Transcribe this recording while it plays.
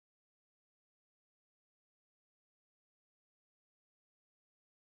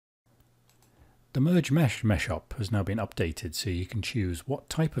The Merge Mesh mesh-up has now been updated so you can choose what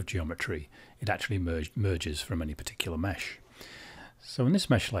type of geometry it actually merges from any particular mesh. So in this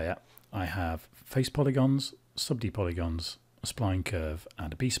mesh layer I have face polygons, sub-D polygons, a spline curve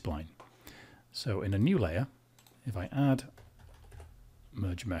and a B-spline. So in a new layer, if I add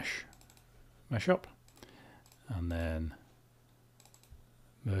Merge Mesh mesh-up and then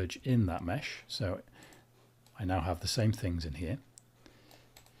merge in that mesh, so I now have the same things in here,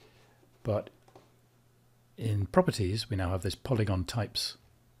 but in properties we now have this polygon types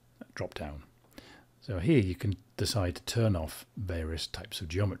drop down. So here you can decide to turn off various types of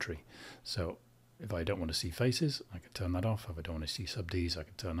geometry. So if I don't want to see faces, I can turn that off. If I don't want to see sub-Ds, I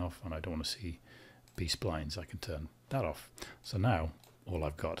can turn off. And I don't want to see B-splines, I can turn that off. So now all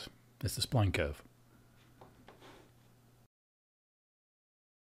I've got is the spline curve.